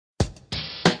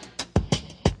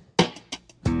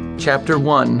Chapter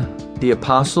 1, The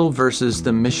Apostle versus the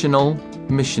Missional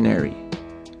Missionary.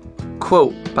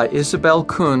 Quote by Isabel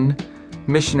Kuhn,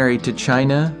 missionary to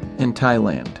China and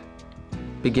Thailand.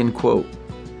 Begin quote.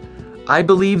 I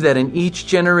believe that in each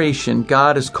generation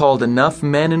God has called enough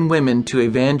men and women to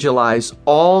evangelize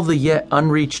all the yet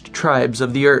unreached tribes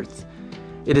of the earth.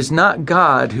 It is not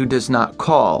God who does not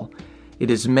call,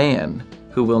 it is man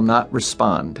who will not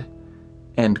respond.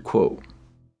 End quote.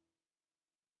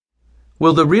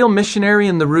 Will the real missionary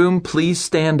in the room please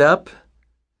stand up?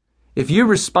 If you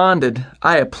responded,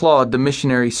 I applaud the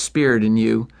missionary spirit in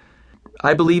you.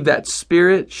 I believe that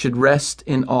spirit should rest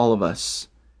in all of us.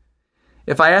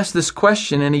 If I asked this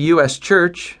question in a U.S.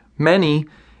 church, many,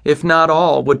 if not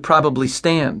all, would probably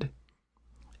stand.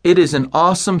 It is an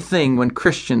awesome thing when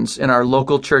Christians in our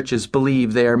local churches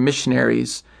believe they are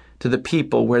missionaries to the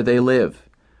people where they live.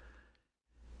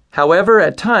 However,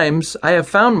 at times, I have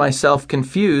found myself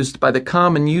confused by the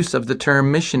common use of the term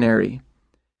missionary.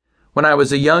 When I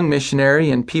was a young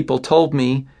missionary and people told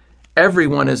me,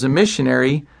 everyone is a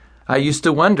missionary, I used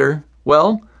to wonder,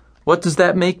 well, what does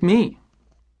that make me?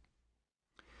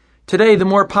 Today, the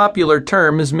more popular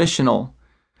term is missional.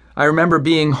 I remember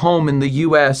being home in the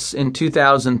U.S. in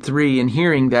 2003 and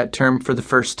hearing that term for the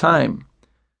first time.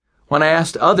 When I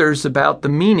asked others about the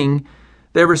meaning,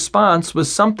 their response was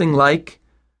something like,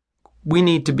 we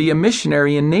need to be a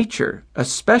missionary in nature,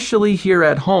 especially here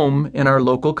at home in our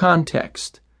local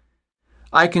context.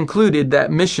 I concluded that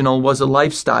missional was a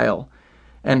lifestyle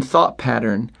and thought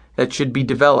pattern that should be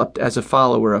developed as a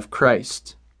follower of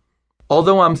Christ.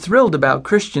 Although I'm thrilled about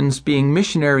Christians being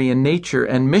missionary in nature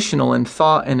and missional in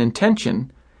thought and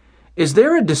intention, is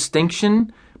there a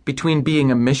distinction between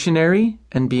being a missionary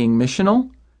and being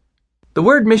missional? The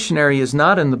word missionary is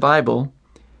not in the Bible.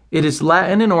 It is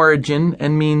Latin in origin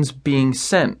and means being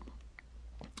sent.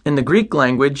 In the Greek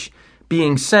language,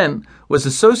 being sent was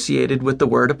associated with the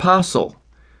word apostle.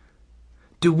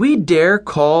 Do we dare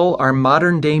call our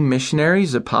modern-day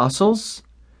missionaries apostles?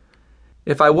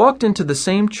 If I walked into the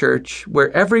same church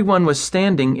where everyone was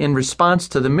standing in response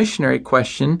to the missionary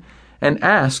question and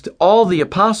asked all the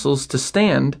apostles to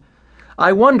stand,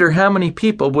 I wonder how many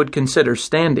people would consider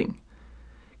standing.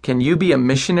 Can you be a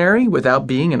missionary without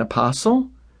being an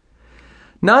apostle?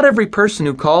 Not every person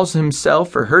who calls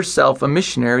himself or herself a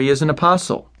missionary is an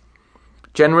apostle.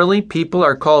 Generally, people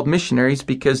are called missionaries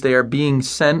because they are being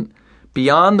sent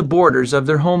beyond the borders of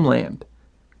their homeland.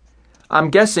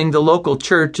 I'm guessing the local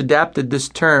church adapted this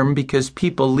term because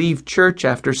people leave church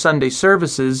after Sunday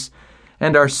services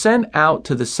and are sent out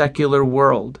to the secular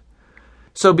world.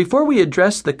 So before we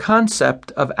address the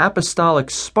concept of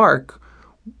apostolic spark,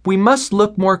 we must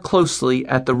look more closely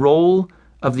at the role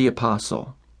of the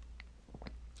apostle.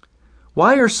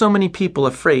 Why are so many people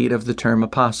afraid of the term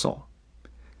apostle?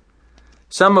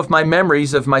 Some of my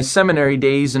memories of my seminary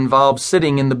days involve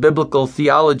sitting in the biblical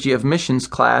theology of missions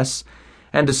class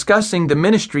and discussing the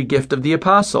ministry gift of the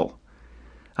apostle.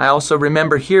 I also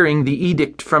remember hearing the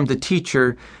edict from the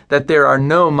teacher that there are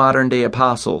no modern-day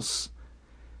apostles.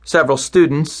 Several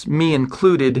students, me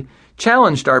included,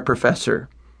 challenged our professor.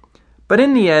 But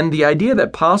in the end, the idea that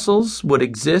apostles would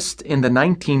exist in the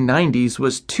 1990s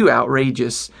was too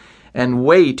outrageous and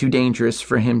way too dangerous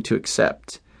for him to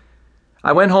accept.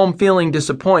 I went home feeling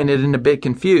disappointed and a bit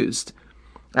confused.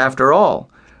 After all,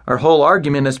 our whole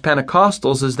argument as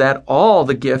Pentecostals is that all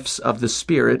the gifts of the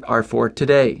Spirit are for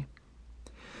today.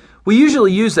 We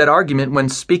usually use that argument when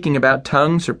speaking about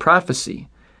tongues or prophecy.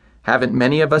 Haven't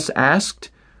many of us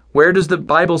asked, where does the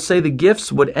Bible say the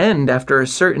gifts would end after a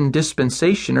certain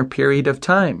dispensation or period of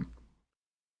time?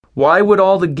 Why would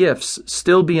all the gifts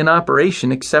still be in operation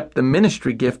except the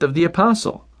ministry gift of the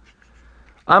apostle?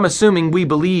 I'm assuming we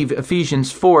believe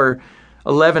Ephesians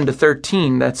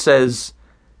 4:11-13 that says,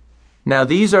 Now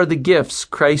these are the gifts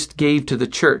Christ gave to the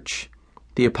church,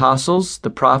 the apostles, the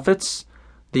prophets,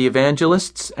 the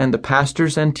evangelists, and the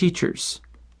pastors and teachers.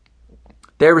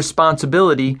 Their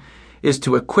responsibility is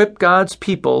to equip God's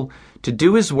people to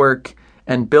do His work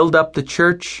and build up the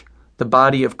church, the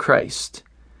body of Christ.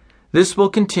 This will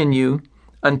continue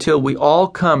until we all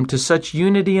come to such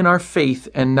unity in our faith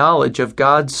and knowledge of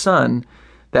God's Son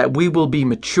that we will be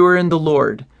mature in the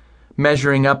Lord,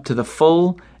 measuring up to the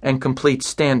full and complete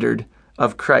standard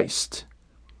of Christ.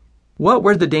 What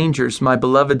were the dangers my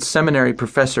beloved seminary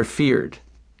professor feared?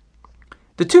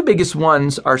 The two biggest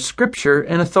ones are Scripture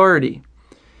and authority.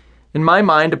 In my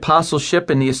mind, apostleship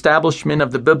and the establishment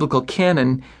of the biblical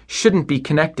canon shouldn't be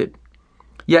connected.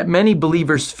 Yet many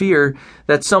believers fear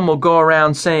that some will go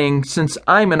around saying, since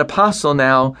I'm an apostle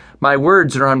now, my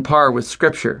words are on par with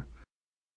Scripture.